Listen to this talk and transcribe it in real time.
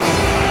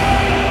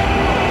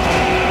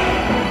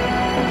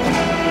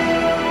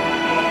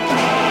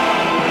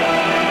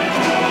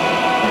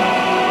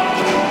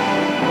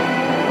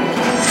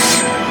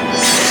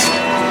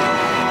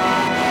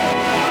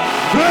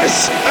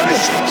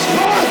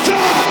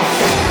Sparta!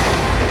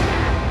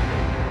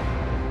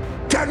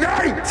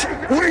 Tonight,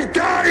 we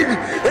dine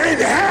in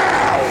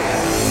hell!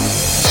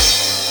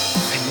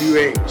 A new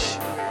age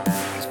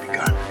has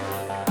begun.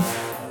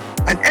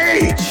 An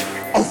age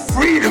of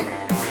freedom.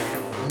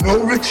 No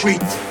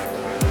retreat.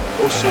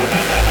 Also,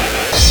 that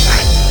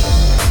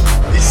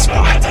is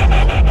Sparta.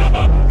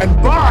 And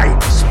by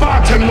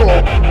Spartan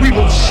law, we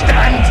will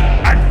stand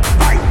and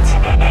fight.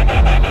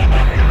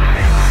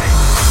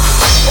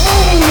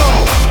 Oh no!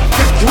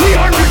 The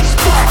 300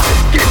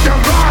 Spartans give their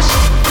last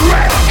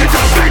breath to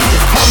defend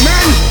it. Our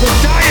men will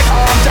die in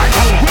arms and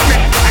our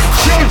women and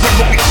children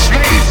will be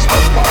slaves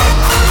of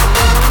birth.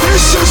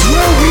 This is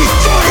where we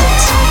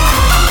fight!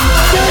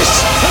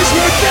 This is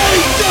where they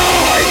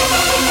die!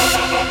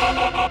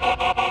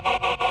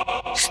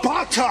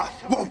 Sparta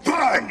will